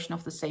lighter version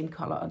of the same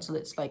color until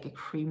it's like a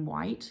cream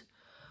white.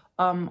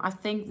 I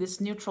think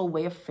this neutral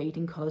way of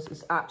fading colors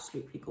is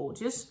absolutely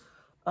gorgeous.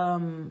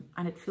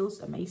 And it feels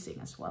amazing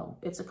as well.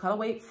 It's a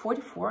colorway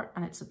 44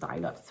 and it's a dye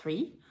lot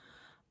 3.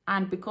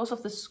 And because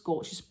of this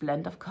gorgeous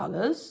blend of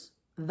colors,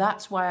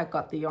 that's why I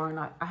got the yarn.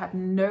 I had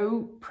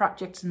no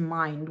projects in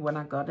mind when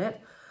I got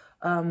it.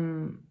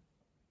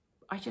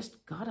 I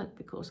just got it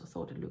because I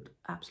thought it looked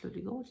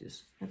absolutely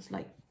gorgeous. It's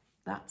like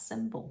that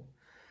simple.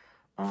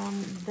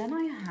 Then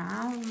I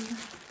have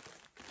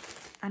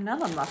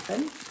another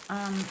muffin,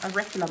 a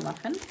regular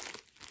muffin.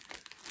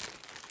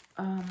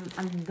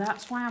 And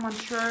that's why I'm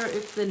unsure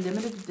if the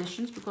limited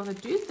editions, because I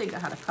do think I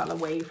had a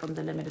colorway from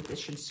the limited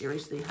edition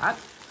series they had.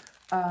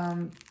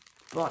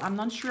 But I'm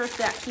not sure if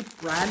they actually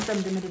brand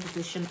them limited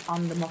edition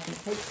on the muffin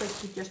cake, so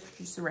if they just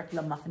use the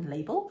regular muffin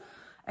label.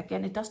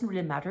 Again, it doesn't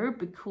really matter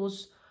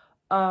because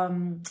they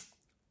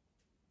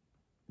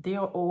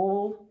are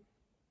all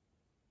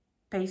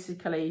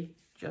basically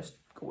just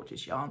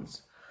gorgeous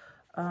yarns.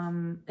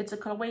 It's a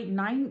colorway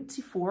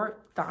 94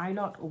 dye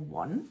lot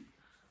 1.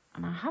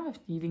 And I have a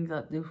feeling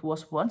that there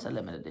was once a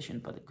limited edition,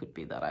 but it could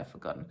be that I've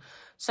forgotten.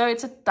 So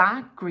it's a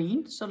dark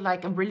green, so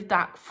like a really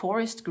dark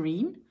forest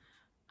green.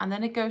 And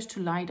then it goes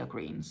to lighter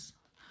greens.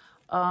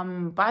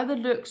 By the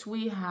looks,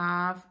 we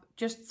have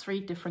just 3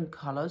 different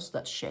colors,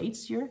 that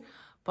shades here.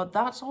 But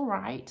that's all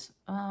right.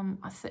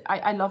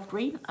 I love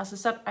green. As I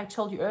said, I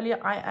told you earlier,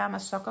 I am a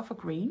sucker for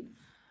green.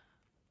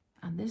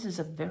 And this is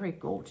a very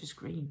gorgeous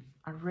green.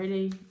 I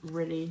really,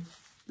 really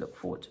look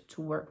forward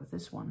to work with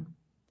this one.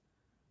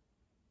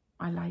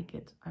 I like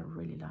it. I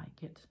really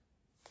like it.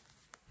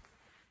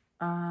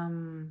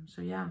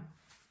 So yeah,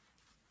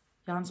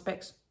 yarn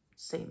specs,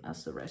 same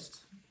as the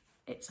rest.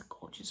 It's a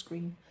gorgeous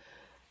green.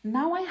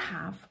 Now I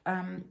have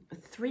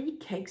 3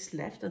 cakes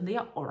left, and they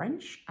are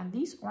orange. And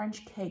these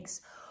orange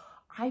cakes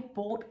I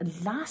bought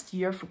last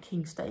year for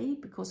King's Day,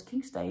 because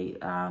King's Day,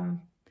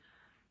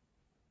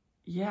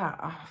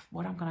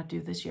 what I'm gonna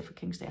do this year for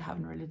King's Day, I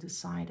haven't really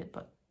decided,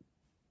 but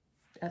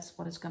that's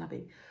what it's gonna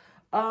be.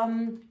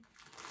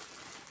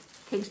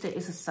 King's Day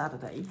is a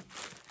Saturday.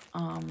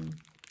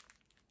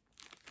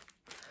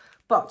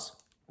 But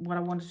what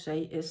I want to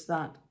say is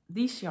that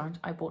these yarns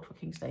I bought for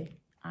King's Day,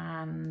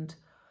 and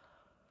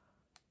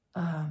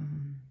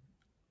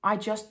I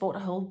just bought a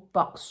whole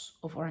box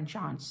of orange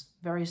yarns,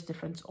 various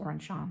different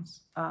orange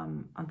yarns,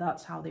 and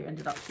that's how they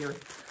ended up here.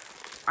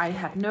 I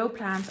had no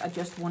plans. I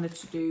just wanted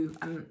to do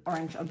an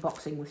orange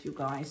unboxing with you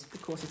guys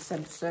because it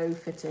seemed so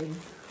fitting.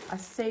 I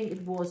think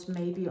it was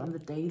maybe on the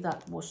day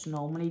that was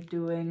normally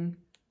doing,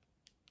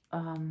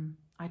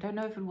 I don't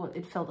know if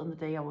it felt on the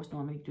day I was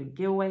normally doing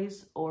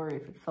giveaways, or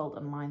if it felt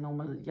on my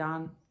normal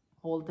yarn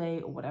haul day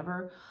or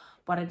whatever.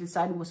 But I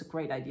decided it was a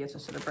great idea to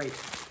celebrate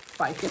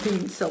by getting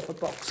myself a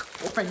box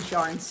of orange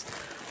yarns.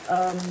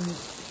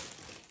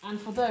 And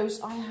for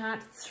those, I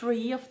had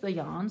 3 of the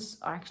yarns.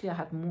 Actually, I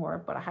had more,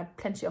 but I had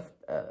plenty of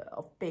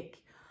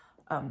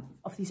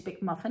these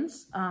big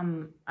muffins,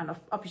 and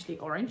obviously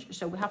orange.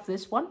 So we have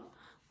this one,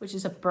 which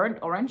is a burnt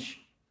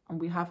orange,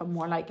 and we have a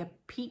more like a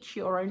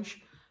peachy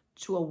orange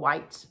to a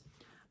white.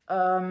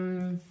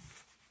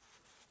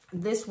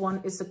 This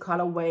one is the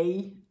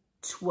colorway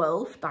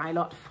 12 dye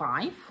lot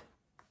 5.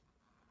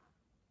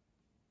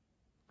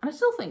 And I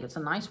still think it's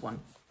a nice one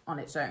on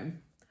its own.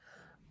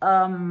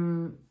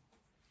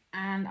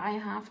 And I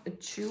have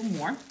 2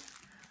 more.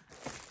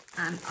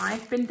 And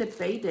I've been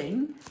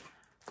debating.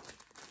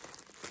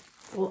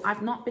 Well,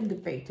 I've not been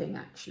debating,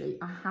 actually.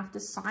 I have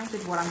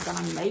decided what I'm going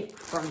to make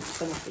from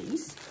some of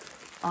these.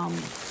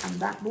 And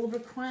that will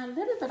require a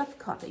little bit of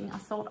cutting. I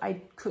thought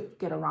I could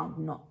get around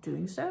not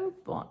doing so,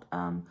 but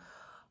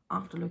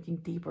after looking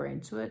deeper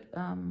into it,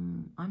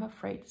 I'm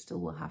afraid it still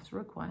will have to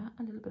require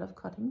a little bit of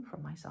cutting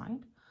from my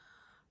side.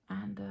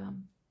 And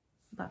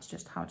that's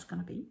just how it's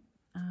going to be.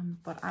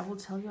 But I will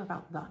tell you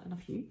about that in a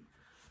few.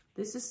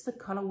 This is the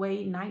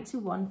colorway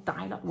 91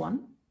 dye lot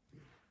 1.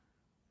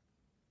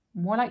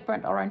 More like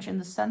burnt orange in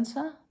the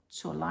center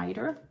to a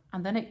lighter.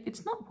 And then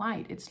it's not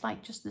white. It's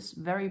like just this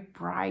very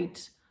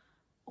bright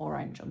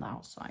orange on the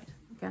outside.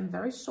 Again,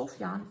 very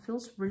soft yarn.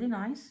 Feels really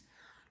nice.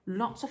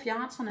 Lots of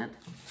yards on it.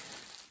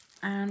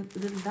 And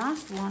the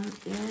last one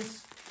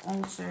is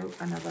also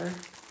another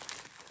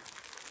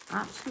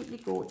absolutely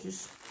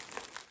gorgeous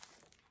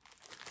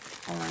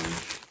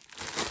orange.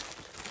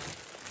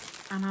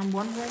 And I'm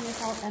wondering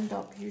if I'll end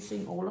up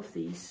using all of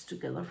these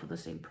together for the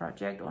same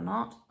project or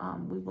not.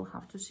 We will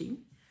have to see.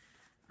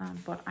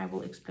 But I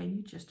will explain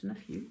you just in a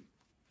few.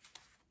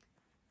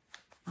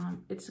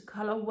 It's a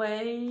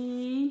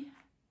colorway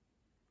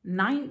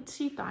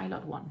 90 dye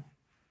lot 1.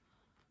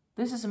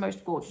 This is the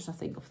most gorgeous, I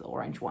think, of the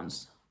orange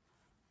ones.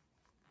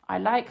 I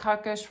like how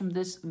it goes from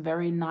this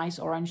very nice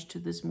orange to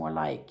this more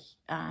like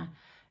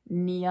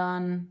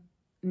neon,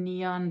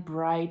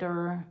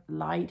 brighter,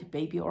 light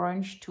baby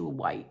orange to a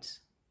white.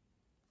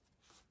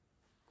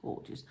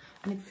 Gorgeous.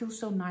 And it feels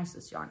so nice,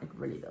 this yarn. It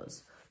really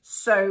does.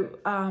 So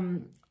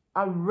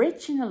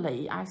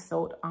originally I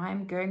thought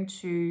I'm going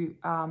to,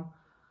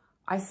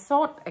 I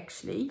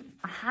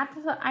had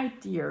the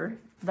idea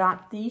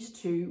that these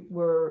two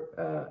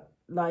were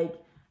like,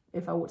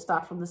 if I would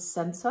start from the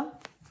center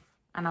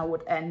and I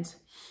would end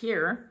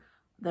here,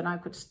 then I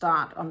could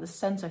start on the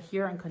center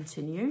here and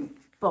continue.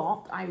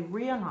 But I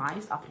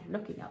realized after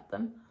looking at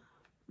them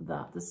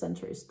that the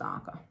center is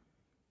darker.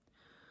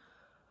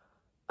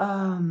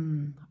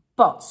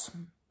 But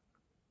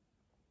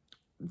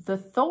the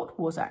thought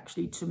was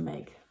actually to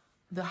make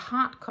the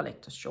heart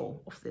collector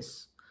shawl of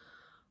this.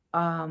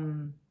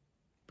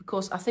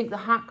 Because I think the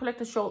heart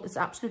collector shawl is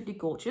absolutely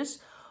gorgeous.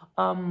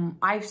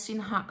 I've seen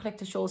heart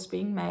collector shawls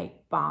being made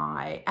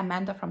by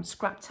Amanda from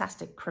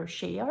Scraptastic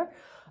Crocheter,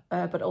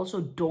 but also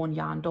Dawn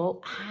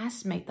Yarndal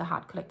has made the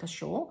heart collector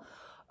shawl.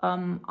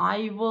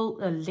 I will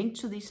link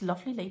to these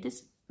lovely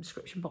ladies'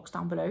 description box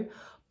down below,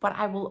 but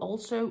I will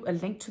also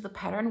link to the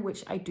pattern,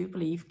 which I do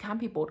believe can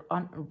be bought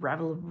on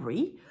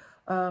Ravelry.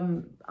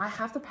 I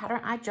have the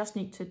pattern, I just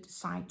need to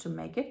decide to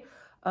make it.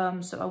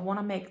 So I want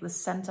to make the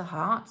center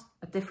heart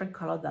a different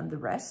color than the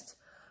rest.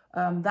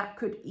 That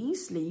could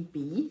easily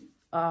be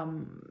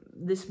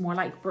this more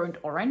like burnt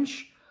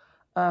orange,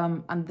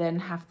 and then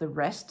have the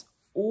rest.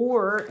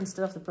 Or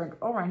instead of the burnt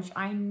orange,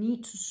 I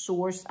need to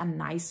source a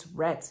nice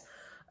red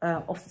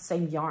of the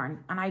same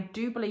yarn. And I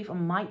do believe I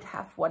might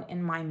have one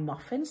in my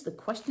muffins. The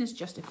question is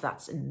just if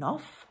that's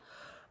enough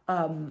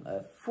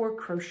for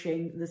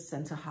crocheting the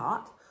center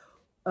heart.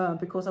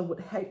 Because I would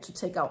hate to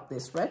take out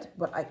this red,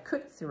 but I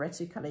could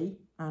theoretically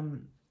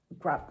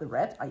grab the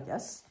red, I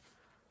guess,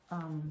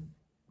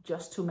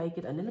 just to make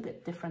it a little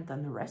bit different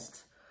than the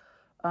rest.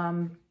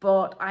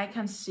 But I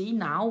can see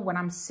now when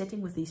I'm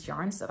sitting with these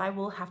yarns that I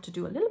will have to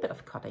do a little bit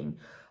of cutting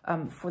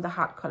for the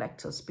heart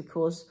collectors,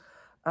 because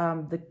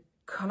the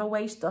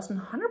colorways doesn't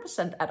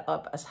 100% add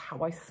up as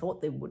how I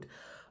thought they would.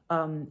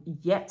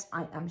 Yet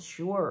I am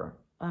sure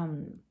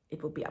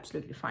it will be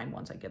absolutely fine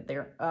once I get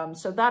there.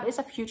 So that is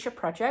a future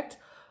project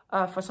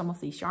for some of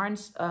these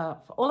yarns.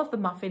 For all of the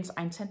muffins,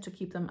 I intend to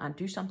keep them and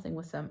do something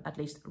with them, at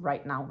least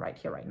right now, right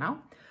here, right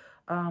now.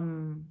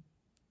 And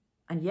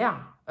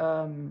yeah,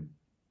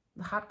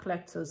 the heart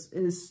collectors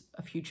is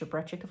a future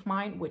project of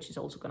mine, which is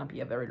also going to be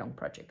a very long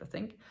project, I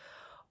think.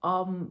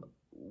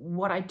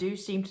 What I do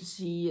seem to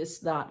see is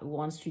that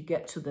once you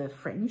get to the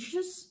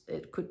fringes,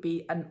 it could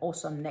be an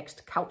awesome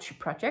next couch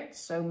project.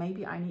 So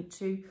maybe I need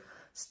to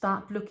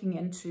start looking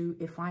into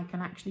if I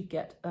can actually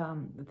get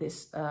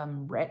this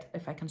red,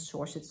 if I can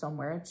source it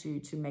somewhere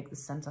to make the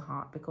center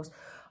heart, because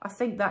I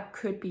think that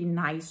could be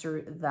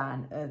nicer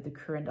than the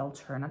current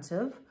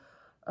alternative.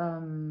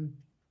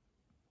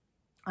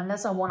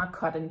 Unless I want to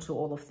cut into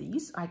all of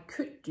these, I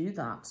could do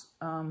that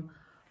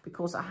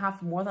because I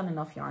have more than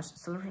enough yarns.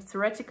 So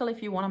theoretically,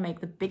 if you want to make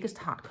the biggest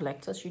heart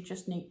collectors, you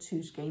just need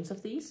 2 skeins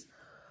of these.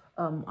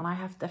 And I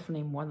have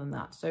definitely more than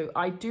that. So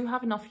I do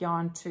have enough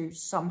yarn to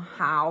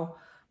somehow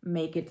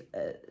make it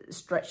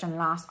stretch and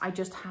last. I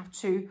just have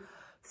to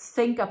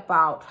think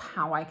about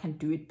how I can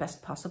do it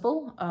best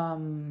possible,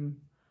 and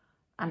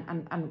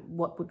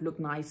what would look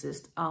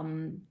nicest.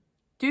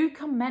 Do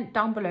comment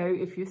down below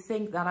if you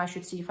think that I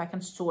should see if I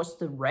can source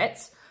the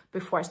reds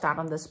before I start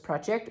on this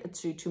project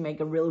to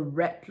make a real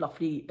red,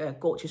 lovely,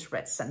 gorgeous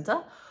red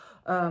center,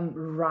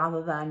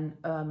 rather than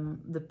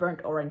the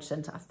burnt orange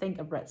center. I think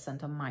a red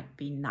center might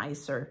be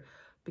nicer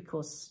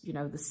because, you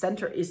know, the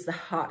center is the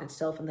heart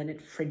itself and then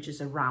it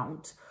fringes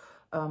around.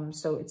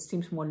 So it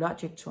seems more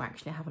logic to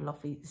actually have a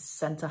lovely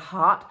center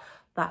heart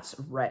that's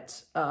red.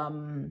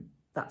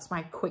 That's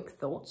my quick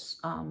thoughts.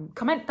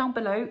 Comment down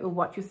below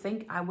what you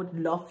think. I would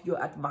love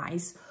your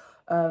advice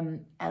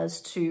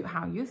as to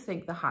how you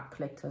think the heart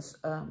collectors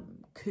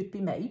could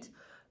be made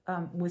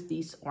with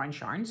these orange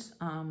yarns.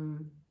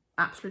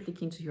 Absolutely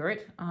keen to hear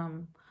it. I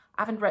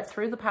haven't read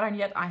through the pattern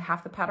yet. I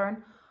have the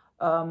pattern.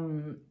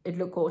 It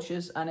looked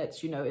gorgeous, and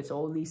it's, you know, it's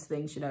all these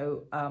things, you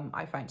know,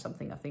 I find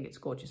something, I think it's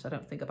gorgeous. I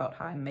don't think about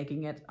how I'm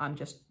making it. I'm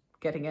just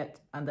getting it,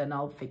 and then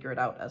I'll figure it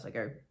out as I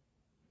go.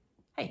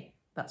 Hey,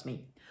 that's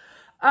me.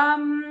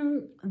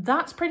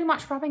 That's pretty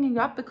much wrapping it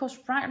up, because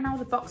right now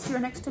the box here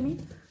next to me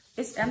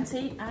is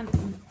empty, and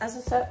as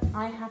I said,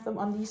 I have them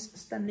on these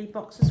Stenli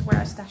boxes where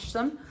I stash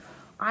them.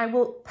 I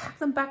will pack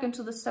them back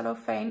into the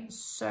cellophane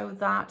so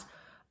that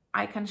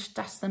I can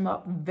stash them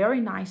up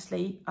very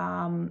nicely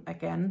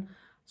again,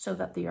 so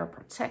that they are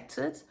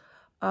protected.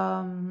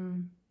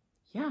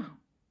 Yeah,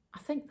 I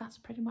think that's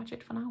pretty much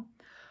it for now.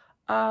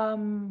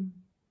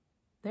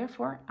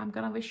 Therefore, I'm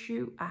gonna wish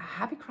you a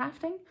happy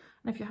crafting.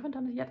 And if you haven't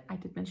done it yet, I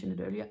did mention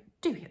it earlier,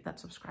 do hit that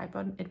subscribe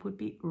button. It would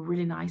be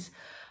really nice.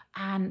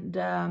 And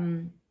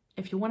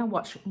if you want to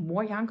watch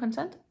more yarn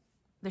content,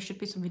 there should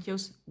be some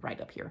videos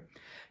right up here.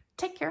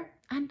 Take care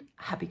and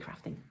happy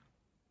crafting.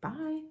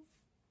 Bye.